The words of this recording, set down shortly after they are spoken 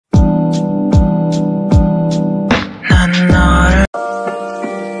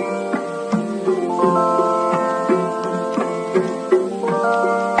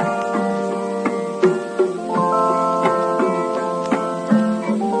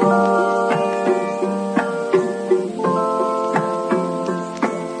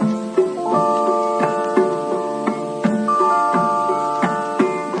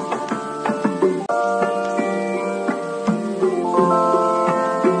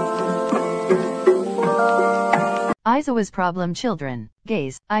Aizawa's problem children.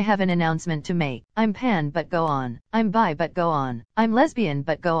 Gaze, I have an announcement to make. I'm pan but go on. I'm bi but go on. I'm lesbian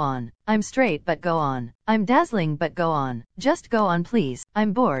but go on. I'm straight but go on. I'm dazzling but go on. Just go on please.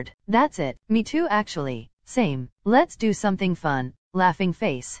 I'm bored. That's it. Me too actually. Same. Let's do something fun. Laughing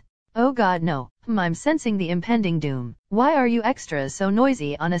face. Oh god no. I'm sensing the impending doom. Why are you extras so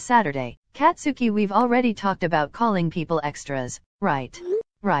noisy on a Saturday? Katsuki, we've already talked about calling people extras, right?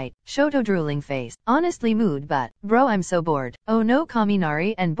 Right. Shouto drooling face. Honestly mood but, bro I'm so bored. Oh no,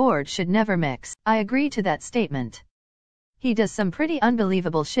 Kaminari and bored should never mix. I agree to that statement. He does some pretty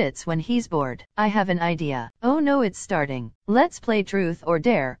unbelievable shits when he's bored. I have an idea. Oh no, it's starting. Let's play truth or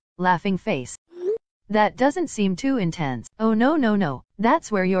dare. Laughing face. That doesn't seem too intense. Oh no no no,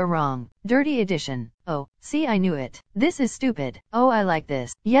 that's where you're wrong. Dirty edition. Oh, see I knew it. This is stupid. Oh I like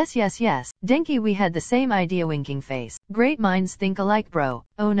this. Yes yes yes. Denki, we had the same idea. Winking face. Great minds think alike bro.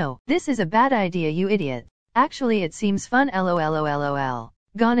 Oh no, this is a bad idea you idiot. Actually it seems fun lol.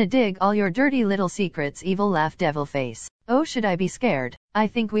 Gonna dig all your dirty little secrets. Evil laugh devil face. Oh should I be scared? I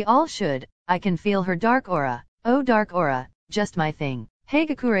think we all should. I can feel her dark aura. Oh dark aura, just my thing. Hey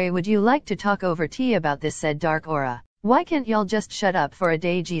Gakure, would you like to talk over tea about this, said Dark Aura. Why can't y'all just shut up for a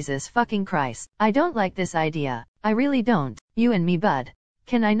day? Jesus fucking Christ. I don't like this idea. I really don't. You and me bud.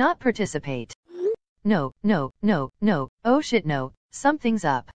 Can I not participate? No. Oh shit no. Something's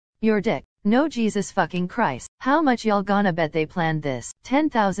up. Your dick. No Jesus fucking Christ. How much y'all gonna bet they planned this?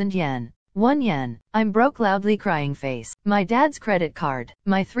 10,000 yen. 1 yen. I'm broke loudly crying face. My dad's credit card.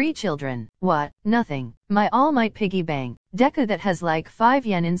 My 3 children. What? Nothing. My all might piggy bank. Deca that has like 5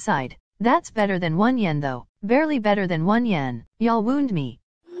 yen inside. That's better than 1 yen though. Barely better than 1 yen. Y'all wound me.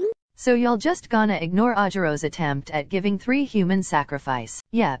 So y'all just gonna ignore Ojiro's attempt at giving 3 human sacrifice?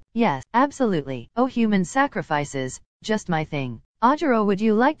 Yeah, yes, absolutely. Oh human sacrifices, just my thing. Ojiro, would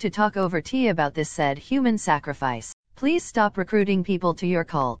you like to talk over tea about this said human sacrifice? Please stop recruiting people to your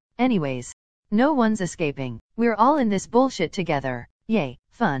cult. Anyways, no one's escaping. We're all in this bullshit together. Yay,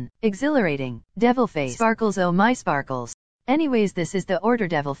 fun, exhilarating. Devil face. Sparkles, oh my sparkles. Anyways, this is the order.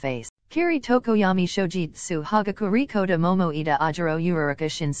 Devil face. Kiri Tokoyami Shojitsu Hagakuri Koda Momo Iida Ojiro Uraraka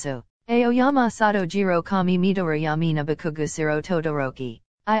Shinsou. Aoyama Sato Jirou Kami Midoriya Mina Bakugu Sero Todoroki.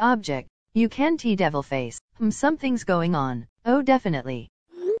 I object. You can tea devil face. Something's going on. Oh definitely.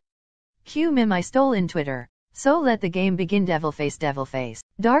 Q meme I stole in Twitter. So let the game begin. Devil face. Devil face.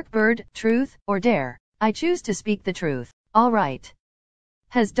 Dark bird, truth, or dare? I choose to speak the truth. Alright.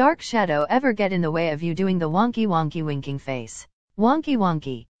 Has Dark Shadow ever get in the way of you doing the wonky wonky winking face? Wonky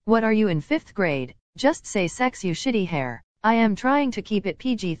wonky. What are you in 5th grade? Just say sex you shitty hair. I am trying to keep it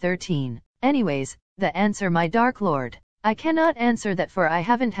PG-13. Anyways, the answer my dark lord. I cannot answer that for I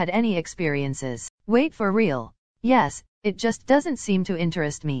haven't had any experiences. Wait for real. Yes, it just doesn't seem to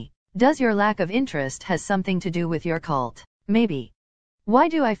interest me. Does your lack of interest has something to do with your cult? Maybe. Why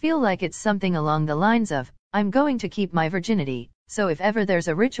do I feel like it's something along the lines of, I'm going to keep my virginity, so if ever there's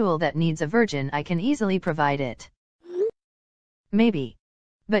a ritual that needs a virgin I can easily provide it. Maybe.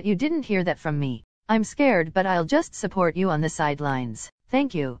 But you didn't hear that from me. I'm scared but I'll just support you on the sidelines.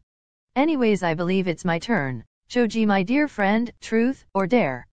 Thank you. Anyways, I believe it's my turn. Shoji, my dear friend, truth or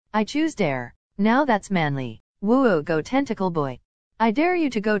dare? I choose dare. Now that's manly. Woo, go tentacle boy. I dare you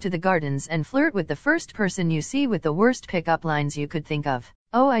to go to the gardens and flirt with the first person you see with the worst pickup lines you could think of.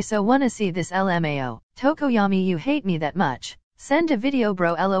 Oh, I so wanna see this LMAO. Tokoyami, you hate me that much? Send a video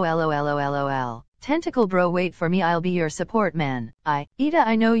bro lol. Tentacle bro, wait for me, I'll be your support man. Iida,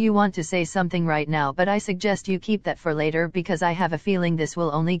 I know you want to say something right now but I suggest you keep that for later because I have a feeling this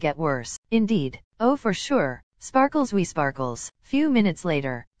will only get worse. Indeed. Oh for sure. Sparkles we sparkles. Few minutes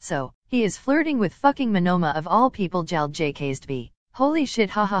later. So, he is flirting with fucking Monoma of all people. Jald JK'sd be. Holy shit,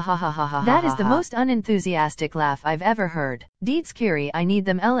 ha ha ha ha ha ha. That is the most unenthusiastic laugh I've ever heard. Deeds Kiri, I need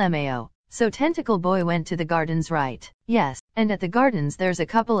them LMAO. So Tentacle Boy went to the gardens, right? Yes, and at the gardens there's a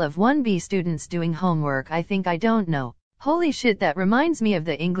couple of 1B students doing homework. I think I don't know. Holy shit, that reminds me of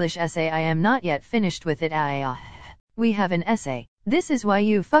the English essay. I am not yet finished with it. We have an essay. This is why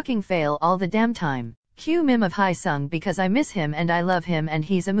you fucking fail all the damn time. Q meme of Hai Sung because I miss him and I love him and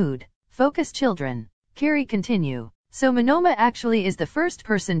he's a mood. Focus children. Kiri continue. So Monoma actually is the first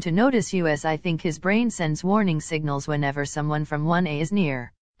person to notice us. I think his brain sends warning signals whenever someone from 1A is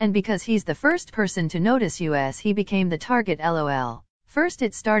near. And because he's the first person to notice us, he became the target lol. First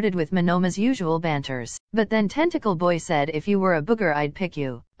it started with Monoma's usual banters. But then Tentacle Boy said if you were a booger I'd pick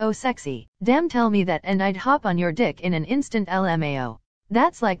you. Oh sexy. Damn, tell me that and I'd hop on your dick in an instant LMAO.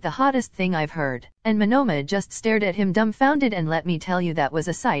 That's like the hottest thing I've heard. And Monoma just stared at him dumbfounded, and let me tell you that was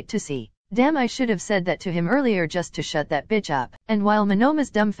a sight to see. Damn, I should have said that to him earlier just to shut that bitch up. And while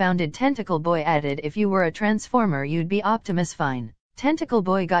Monoma's dumbfounded Tentacle Boy added, if you were a Transformer you'd be Optimus fine. Tentacle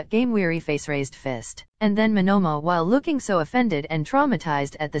Boy got game-weary face raised fist. And then Monoma, while looking so offended and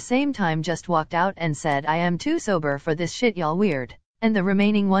traumatized at the same time, just walked out and said, I am too sober for this shit, y'all weird. And the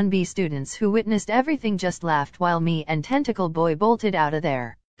remaining 1B students who witnessed everything just laughed while me and Tentacle Boy bolted out of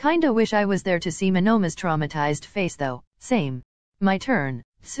there. Kinda wish I was there to see Monoma's traumatized face though. Same. My turn.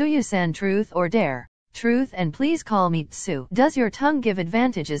 Tsuyu-san, truth or dare? Truth, and please call me Tsu. Does your tongue give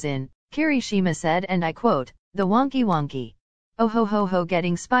advantages in? Kirishima said, and I quote, the wonky wonky. Oh ho ho ho,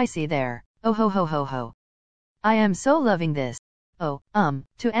 getting spicy there. Oh ho ho ho ho. I am so loving this. Oh,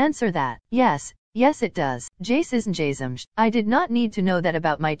 to answer that, yes it does. Jasm. I did not need to know that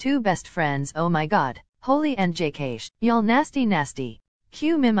about my two best friends, oh my god. Holy and JK. Y'all nasty.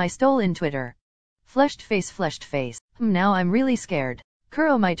 Q mim, I stole in Twitter. Flushed face. Now I'm really scared.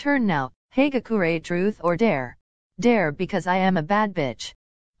 Kuro, my turn now. Hagakure, truth or dare? Dare, because I am a bad bitch.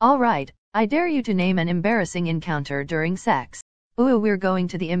 Alright, I dare you to name an embarrassing encounter during sex. Ooh, we're going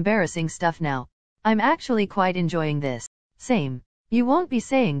to the embarrassing stuff now. I'm actually quite enjoying this. Same. You won't be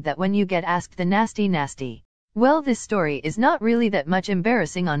saying that when you get asked the nasty. Well, this story is not really that much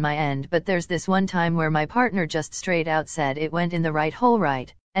embarrassing on my end, but there's this one time where my partner just straight out said it went in the right hole,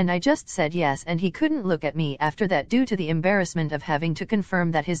 right? And I just said yes, and he couldn't look at me after that due to the embarrassment of having to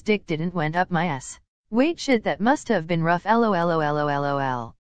confirm that his dick didn't went up my ass. Wait, shit, that must have been rough.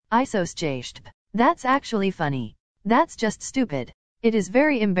 LOL. Isos jashtp. That's actually funny. That's just stupid. It is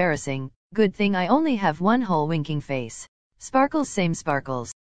very embarrassing. Good thing I only have one whole winking face. Sparkles, same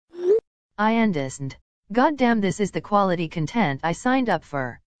sparkles. I understand. Goddamn, this is the quality content I signed up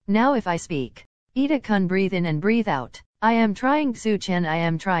for. Now if I speak. Iida-kun, breathe in and breathe out. I am trying, Tsu-chan, I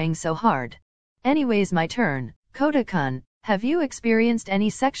am trying so hard. Anyways, my turn. Koda-kun, have you experienced any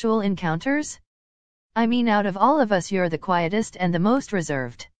sexual encounters? I mean, out of all of us you're the quietest and the most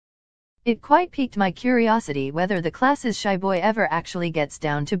reserved. It quite piqued my curiosity whether the class's shy boy ever actually gets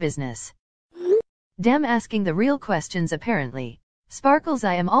down to business. Damn, asking the real questions apparently. Sparkles,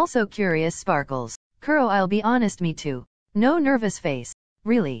 I am also curious, Sparkles. Kuro, I'll be honest, me too. No, nervous face.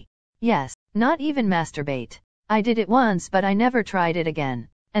 Really? Yes, not even masturbate. I did it once, but I never tried it again.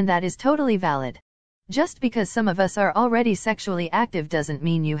 And that is totally valid. Just because some of us are already sexually active doesn't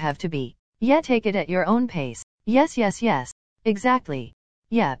mean you have to be. Yeah, take it at your own pace. Yes. Exactly.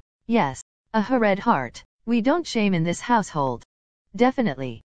 Yep. Yes. A red heart. We don't shame in this household.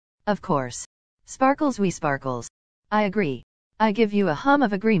 Definitely. Of course. Sparkles, we sparkles. I agree. I give you a hum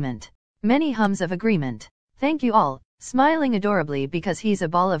of agreement. Many hums of agreement. Thank you all, smiling adorably because he's a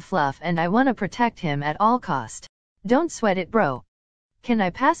ball of fluff and I wanna protect him at all cost. Don't sweat it, bro. Can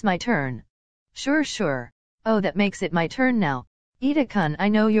I pass my turn? Sure. Oh, that makes it my turn now. Iida-kun, I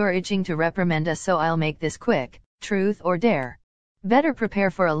know you're itching to reprimand us, so I'll make this quick. Truth or dare? Better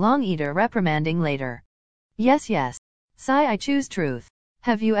prepare for a long Iida reprimanding later. Yes. Sigh, I choose truth.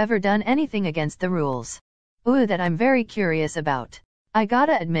 Have you ever done anything against the rules? Ooh, that I'm very curious about. I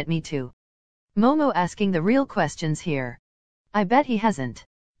gotta admit, me too. Momo asking the real questions here. I bet he hasn't.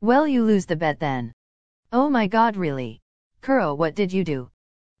 Well, you lose the bet then. Oh my god, really? Kuro, what did you do?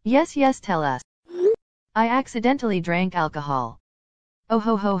 Yes, tell us. I accidentally drank alcohol. Oh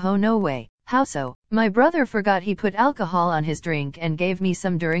ho, no way. How so? My brother forgot he put alcohol on his drink and gave me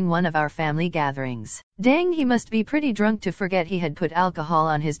some during one of our family gatherings. Dang, he must be pretty drunk to forget he had put alcohol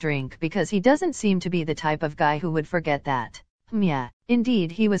on his drink, because he doesn't seem to be the type of guy who would forget that. Yeah, indeed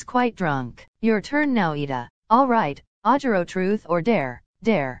he was quite drunk. Your turn now, Iida. Alright, Ojiro, truth or dare?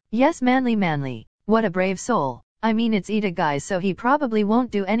 Dare. Yes, manly. What a brave soul. I mean, it's Iida, guys, so he probably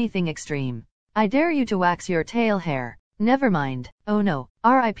won't do anything extreme. I dare you to wax your tail hair. Never mind. Oh no,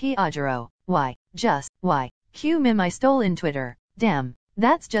 R.I.P. Ojiro. Why? Q mim, I stole in Twitter. Damn,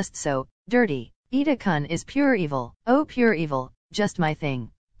 that's just so dirty. Iida-kun is pure evil. Oh, pure evil, just my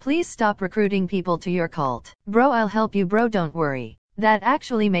thing. Please stop recruiting people to your cult. Bro, I'll help you, bro, don't worry. That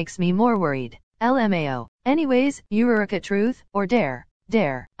actually makes me more worried. LMAO. Anyways, Uraraka, truth or dare?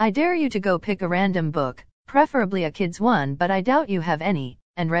 Dare. I dare you to go pick a random book, preferably a kid's one, but I doubt you have any,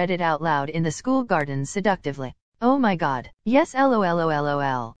 and read it out loud in the school gardens seductively. Oh my god. Yes,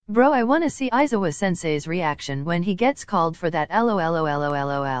 LOL. Bro, I wanna see Aizawa-sensei's reaction when he gets called for that.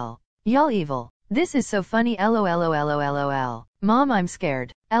 LOL. Y'all evil. This is so funny. LOL. Mom, I'm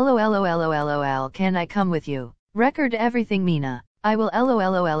scared. LOL. Can I come with you? Record everything, Mina. I will.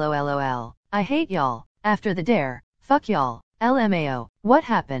 LOL. I hate y'all. After the dare. Fuck y'all. LMAO. What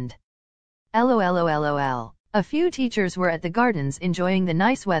happened? LOL. A few teachers were at the gardens enjoying the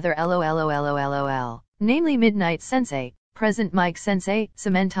nice weather. LOL. Namely Midnight Sensei, present Mike Sensei,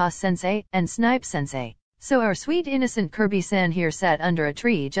 Cementos Sensei, and Snipe Sensei. So our sweet innocent Kirby-san here sat under a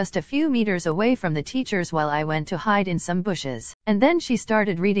tree just a few meters away from the teachers while I went to hide in some bushes. And then she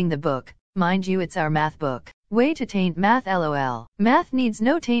started reading the book. Mind you, it's our math book. Way to taint math, lol. Math needs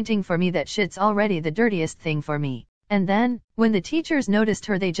no tainting for me, that shit's already the dirtiest thing for me. And then, when the teachers noticed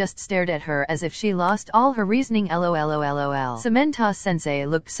her, they just stared at her as if she lost all her reasoning, lol. Cementos Sensei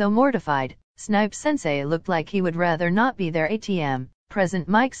looked so mortified. Snipe Sensei looked like he would rather not be there. ATM. Present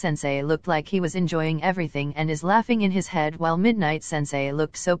Mike Sensei looked like he was enjoying everything and is laughing in his head, while Midnight Sensei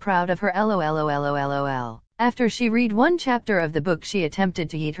looked so proud of her, lol. After she read one chapter of the book, she attempted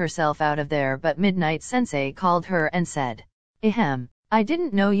to eat herself out of there, but Midnight Sensei called her and said, "Ahem, I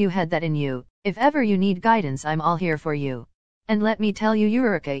didn't know you had that in you. If ever you need guidance, I'm all here for you. And let me tell you,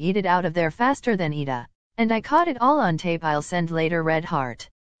 Uraraka eat it out of there faster than Iida. And I caught it all on tape, I'll send later, red heart.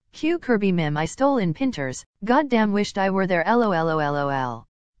 Q Kirby meme I stole in Pinters, goddamn wished I were there, lol.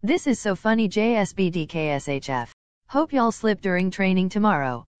 This is so funny, JSBDKSHF. Hope y'all slip during training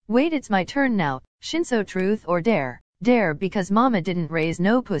tomorrow. Wait, it's my turn now. Shinsou, truth or dare? Dare, because mama didn't raise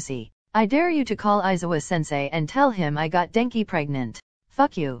no pussy. I dare you to call Izuku sensei and tell him I got Denki pregnant.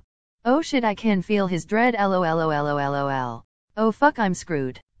 Fuck you. Oh shit, I can feel his dread, lol. Oh fuck, I'm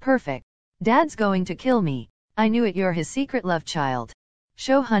screwed. Perfect. Dad's going to kill me. I knew it, you're his secret love child.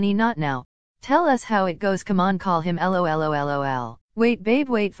 Show honey, not now. Tell us how it goes, come on, call him, lol. Wait babe,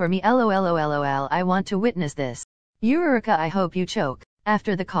 wait for me, lol. I want to witness this. Uraraka, I hope you choke.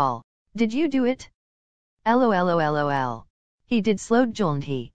 After the call. Did you do it? lol. He did, slowed Jolnd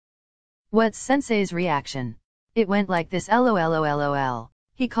he. What's sensei's reaction? It went like this, lol.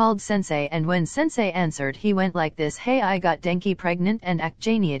 He called sensei, and when sensei answered, he went like this, hey, I got Denki pregnant and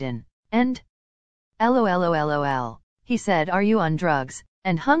Akjaniadan. And? lol. He said, are you on drugs?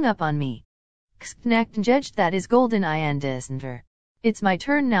 And hung up on me. Ksknekt, that is golden iandisnver. It's my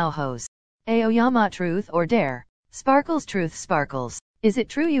turn now, hoes. Aoyama, truth or dare? Sparkles, truth, Sparkles. Is it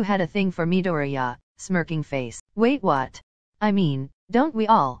true you had a thing for Midoriya? Smirking face. Wait, what? I mean, don't we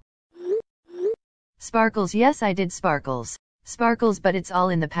all? Sparkles, yes I did, Sparkles. Sparkles, but it's all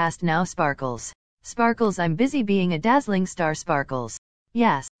in the past now, Sparkles. Sparkles, I'm busy being a dazzling star, Sparkles.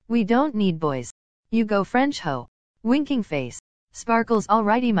 Yes, we don't need boys. You go, French hoe. Winking face. Sparkles,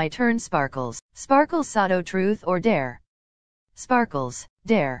 alrighty, my turn, Sparkles. Sparkles, Sato, truth or dare? Sparkles,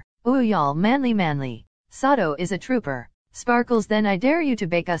 dare. Ooh, y'all, manly. Sato is a trooper. Sparkles, then I dare you to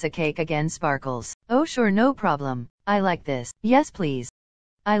bake us a cake again, Sparkles. Oh sure, no problem. I like this. Yes please.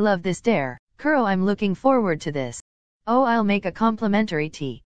 I love this dare. Kero, I'm looking forward to this. Oh, I'll make a complimentary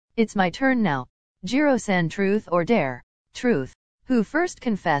tea. It's my turn now. Jirou-san, truth or dare? Truth. Who first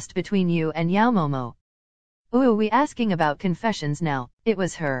confessed between you and Momo? Ooh, we asking about confessions now. It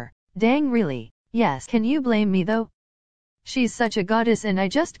was her. Dang, really? Yes. Can you blame me though? She's such a goddess and I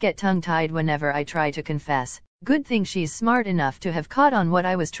just get tongue-tied whenever I try to confess. Good thing she's smart enough to have caught on what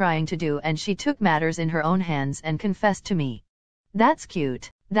I was trying to do, and she took matters in her own hands and confessed to me. That's cute.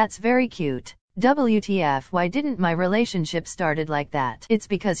 That's very cute. WTF, why didn't my relationship started like that? It's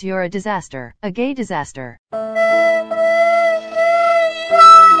because you're a disaster. A gay disaster.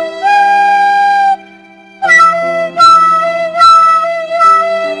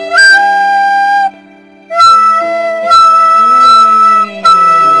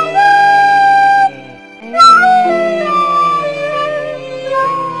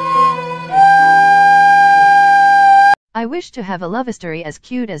 I wish to have a love story as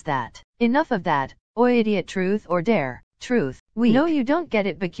cute as that. Enough of that. Oi idiot, truth or dare? Truth. We know you don't get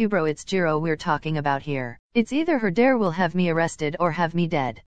it, but Bro, it's Jirou we're talking about here. It's either her dare will have me arrested or have me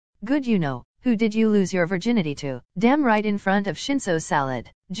dead. Good, you know. Who did you lose your virginity to? Damn right, in front of Shinsou's salad.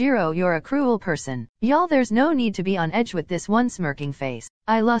 Jirou, you're a cruel person. Y'all, there's no need to be on edge with this one smirking face.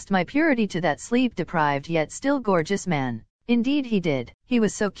 I lost my purity to that sleep-deprived yet still gorgeous man. Indeed he did. He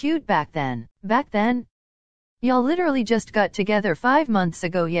was so cute back then. Back then? Y'all literally just got together 5 months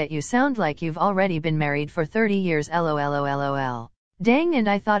ago, yet you sound like you've already been married for 30 years, lol. Dang, and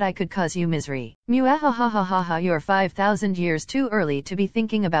I thought I could cause you misery. Muahahahaha, you're 5,000 years too early to be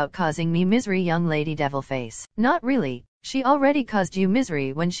thinking about causing me misery, young lady devilface. Not really. She already caused you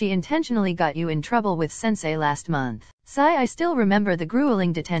misery when she intentionally got you in trouble with sensei last month. Sigh, I still remember the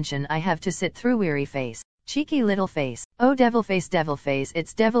grueling detention I have to sit through, weary face. Cheeky little face. Oh, devilface,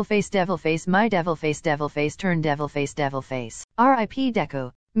 it's devilface, my devilface, turn devilface. R.I.P.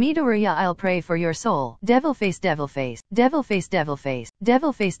 Deku. Midoriya, I'll pray for your soul. Devilface.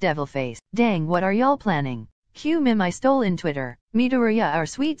 Dang, what are y'all planning? Q meme I stole in Twitter. Midoriya, our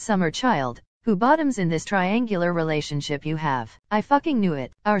sweet summer child. Who bottoms in this triangular relationship you have? I fucking knew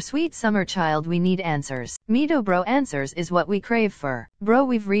it. Our sweet summer child, we need answers. Mito bro, answers is what we crave for. Bro,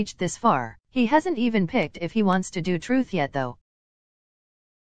 we've reached this far. He hasn't even picked if he wants to do truth yet though.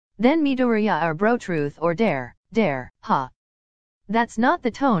 Then Midoriya, our bro, truth or dare? Dare, ha. That's not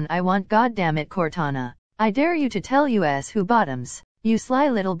the tone I want, goddammit Cortana. I dare you to tell us who bottoms. You sly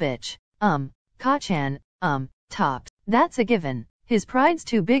little bitch. Kachan, tops. That's a given. His pride's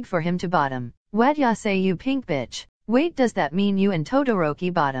too big for him to bottom. What ya say, you pink bitch? Wait, does that mean you and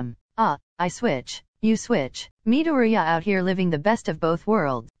Todoroki bottom? I switch. You switch. Midoriya out here living the best of both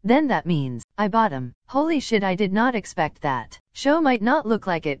worlds. Then that means I bottom. Holy shit, I did not expect that. Sho might not look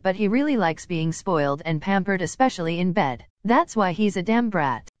like it, but he really likes being spoiled and pampered, especially in bed. That's why he's a damn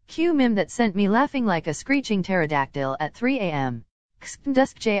brat. Q mim that sent me laughing like a screeching pterodactyl at 3 a.m.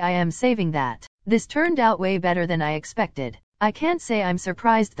 Dusk I am saving that. This turned out way better than I expected. I can't say I'm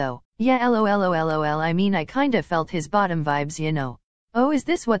surprised though. Yeah, lol, I mean, I kinda felt his bottom vibes, you know. Oh, is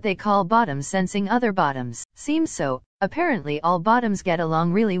this what they call bottoms sensing other bottoms? Seems so. Apparently all bottoms get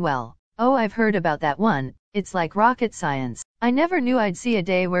along really well. Oh, I've heard about that one. It's like rocket science. I never knew I'd see a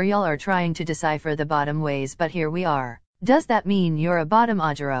day where y'all are trying to decipher the bottom ways, but here we are. Does that mean you're a bottom,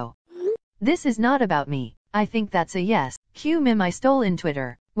 Ojiro? This is not about me. I think that's a yes. Q mim, I stole in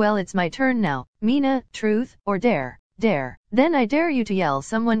Twitter. Well, it's my turn now. Mina, truth or dare? Dare. Then I dare you to yell,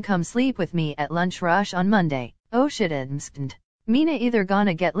 someone come sleep with me at lunch rush on Monday. Oh shit, Mina either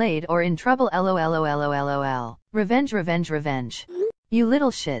gonna get laid or in trouble, lol. Revenge, revenge, revenge. You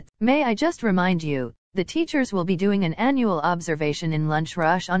little shit. May I just remind you, the teachers will be doing an annual observation in lunch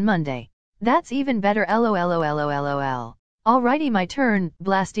rush on Monday. That's even better, lol. Alrighty, my turn.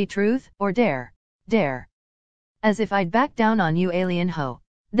 Blasty, truth or dare? Dare. As if I'd back down on you, alien hoe.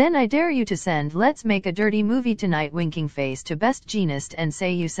 Then I dare you to send "Let's make a dirty movie tonight" winking face to Best Jeanist and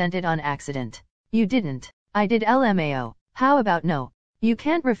say you sent it on accident. You didn't. I did, LMAO. How about no? You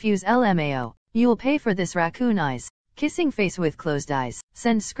can't refuse, LMAO. You'll pay for this, raccoon eyes. Kissing face with closed eyes.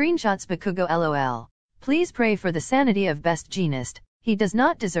 Send screenshots, Bakugo, lol. Please pray for the sanity of Best Jeanist. He does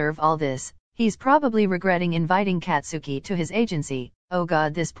not deserve all this. He's probably regretting inviting Katsuki to his agency. Oh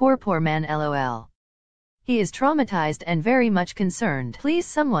god, this poor man, lol. He is traumatized and very much concerned. Please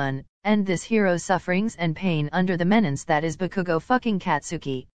someone, end this hero's sufferings and pain under the menace that is Bakugo fucking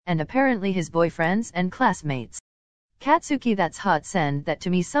Katsuki, and apparently his boyfriends and classmates. Katsuki, that's hot, send that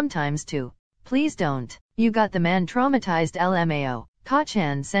to me sometimes too. Please don't. You got the man traumatized, LMAO.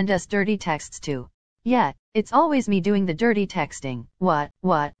 Kachan, send us dirty texts too. Yeah, it's always me doing the dirty texting. What?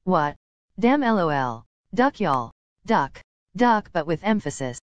 Damn, lol. Duck y'all. Duck. Duck but with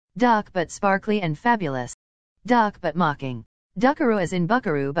emphasis. Duck but sparkly and fabulous. Duck but mocking. Duckaroo as in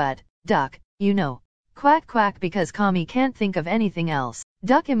buckaroo, but duck, you know. Quack quack because Kami can't think of anything else.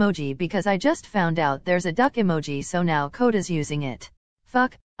 Duck emoji because I just found out there's a duck emoji, so now Koda's using it.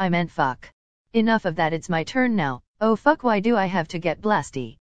 Fuck, I meant fuck. Enough of that, it's my turn now. Oh fuck, why do I have to get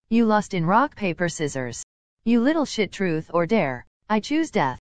blasty? You lost in rock paper scissors. You little shit, truth or dare? I choose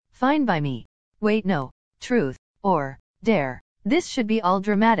death. Fine by me. Wait, no. Truth or dare? This should be all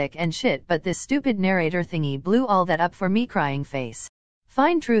dramatic and shit, but this stupid narrator thingy blew all that up for me, crying face.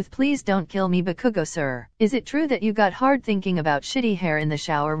 Fine, truth, please don't kill me, Bakugo sir. Is it true that you got hard thinking about shitty hair in the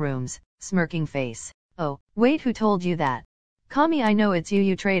shower rooms? Smirking face. Oh, wait, who told you that? Kami, I know it's you,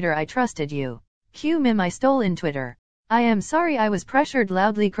 you traitor, I trusted you. Q mim, I stole in Twitter. I am sorry, I was pressured,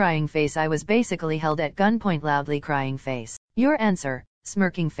 loudly crying face. I was basically held at gunpoint, loudly crying face. Your answer,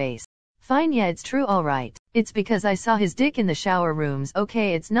 smirking face. Fine, yeah, it's true, alright. It's because I saw his dick in the shower rooms.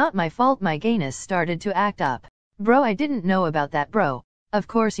 Okay, it's not my fault my gayness started to act up. Bro, I didn't know about that, bro. Of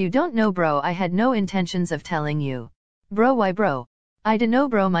course you don't know, bro, I had no intentions of telling you. Bro, why bro? I dunno,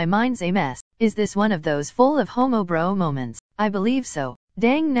 bro, my mind's a mess. Is this one of those full of homo bro moments? I believe so.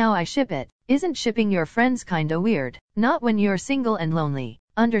 Dang, now I ship it. Isn't shipping your friends kinda weird? Not when you're single and lonely.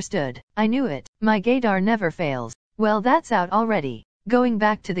 Understood. I knew it. My gaydar never fails. Well, that's out already. Going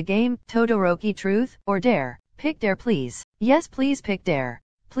back to the game, Todoroki, truth or dare? Pick dare, please. Yes, please pick dare.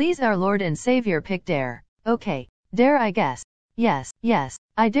 Please, our Lord and Savior, pick dare. Okay, dare, I guess. Yes,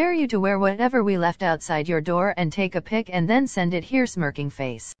 I dare you to wear whatever we left outside your door and take a pic and then send it here, smirking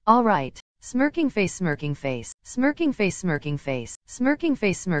face. Alright. Smirking face, smirking face, smirking face, smirking face, smirking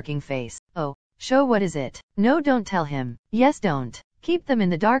face, smirking face. Oh, show, what is it? No, don't tell him. Yes, don't. Keep them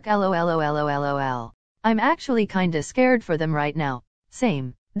in the dark, lol. I'm actually kinda scared for them right now.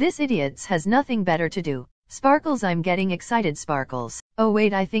 Same. This idiot's has nothing better to do. Sparkles, I'm getting excited, Sparkles. Oh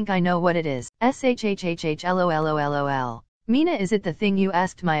wait, I think I know what it is. Lol. Mina, is it the thing you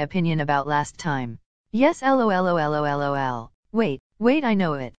asked my opinion about last time? Yes, lol. Wait, I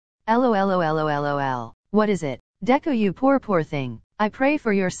know it. LOL. What is it? Deku, you poor thing. I pray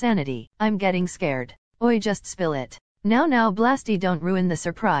for your sanity. I'm getting scared. Oi, just spill it. Now Blasty, don't ruin the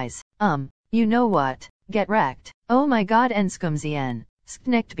surprise. You know what? Get wrecked. Oh my god, Enskumzien.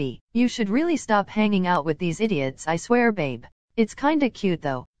 Sknektby. You should really stop hanging out with these idiots, I swear, babe. It's kinda cute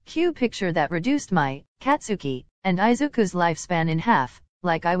though. Cue picture that reduced my, Katsuki, and Izuku's lifespan in half.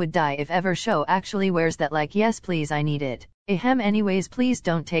 Like I would die if ever show actually wears that. Like, yes please, I need it. Ahem, anyways, please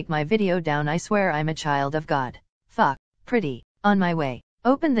don't take my video down, I swear I'm a child of God. Fuck. Pretty. On my way.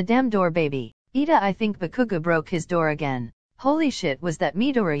 Open the damn door, baby. Iida, I think Bakugo broke his door again. Holy shit, was that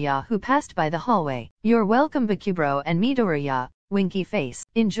Midoriya who passed by the hallway? You're welcome, Bakubro and Midoriya. Winky face.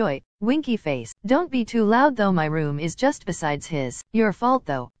 Enjoy. Winky face. Don't be too loud though, my room is just besides his. Your fault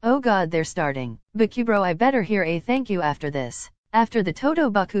though. Oh god, they're starting. Bakubro, I better hear a thank you after this. After the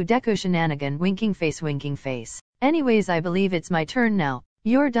Todobakudeku shenanigan. Winking face. Anyways, I believe it's my turn now.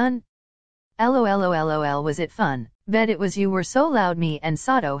 You're done? LOL, was it fun? Bet it was. You were so loud, me and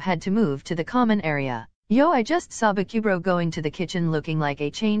Sato had to move to the common area. Yo, I just saw Bakubro going to the kitchen looking like a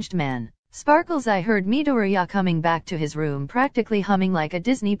changed man. Sparkles, I heard Midoriya coming back to his room practically humming like a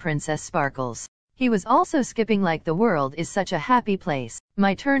Disney princess. Sparkles. He was also skipping like the world is such a happy place.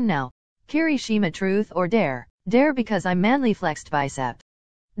 My turn now. Kirishima, truth or dare? Dare, because I'm manly flexed bicep.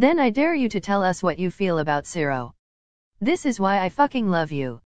 Then I dare you to tell us what you feel about Sero. This is why I fucking love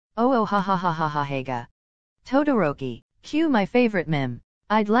you. Oh ha hega. Todoroki. Cue my favorite meme.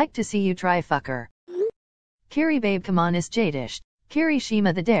 I'd like to see you try, fucker. Kiri, babe, come on, is jadish.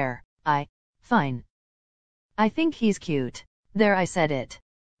 Kirishima, the dare. Fine. I think he's cute. There, I said it.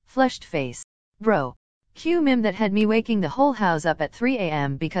 Flushed face. Bro. Cue meme that had me waking the whole house up at 3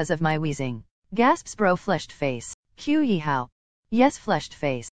 AM because of my wheezing. Gasps, bro. Flushed face. Cue yeehaw. Yes, flushed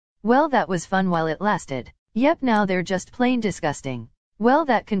face. Well, that was fun while it lasted. Yep, now they're just plain disgusting. Well,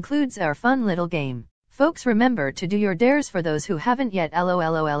 that concludes our fun little game. Folks, remember to do your dares for those who haven't yet.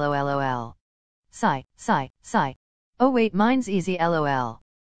 LOL. Sigh. Oh wait, mine's easy. LOL.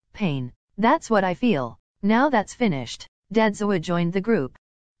 Pain. That's what I feel. Now that's finished. Dedzawa joined the group.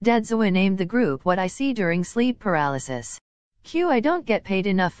 Dedzawa named the group What I See During Sleep Paralysis. Q, I don't get paid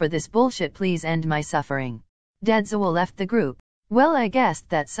enough for this bullshit, please end my suffering. Dedzawa left the group. Well, I guess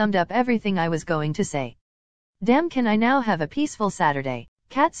that summed up everything I was going to say. Damn, can I now have a peaceful Saturday?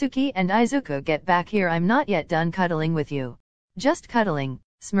 Katsuki and Izuku, get back here, I'm not yet done cuddling with you. Just cuddling.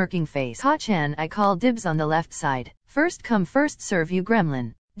 Smirking face. Ha-chan, I call dibs on the left side. First come first serve, you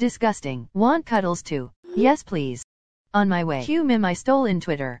gremlin. Disgusting. Want cuddles too? Yes please. On my way. Q meme I stole in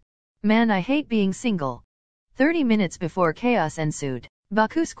Twitter. Man, I hate being single. 30 minutes before chaos ensued.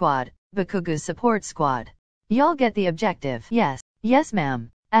 Baku squad. Bakugo's support squad. Y'all get the objective. Yes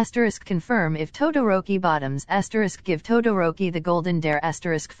ma'am. Asterisk confirm if Todoroki bottoms. Asterisk give Todoroki the golden dare.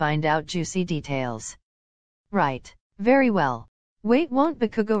 Asterisk find out juicy details. Right. Very well. Wait, won't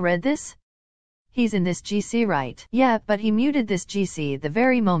Bakugo read this? He's in this GC, right? Yeah, but he muted this GC the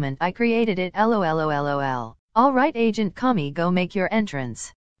very moment I created it. LOL. Alright, Agent Kami, go make your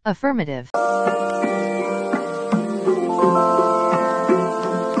entrance. Affirmative.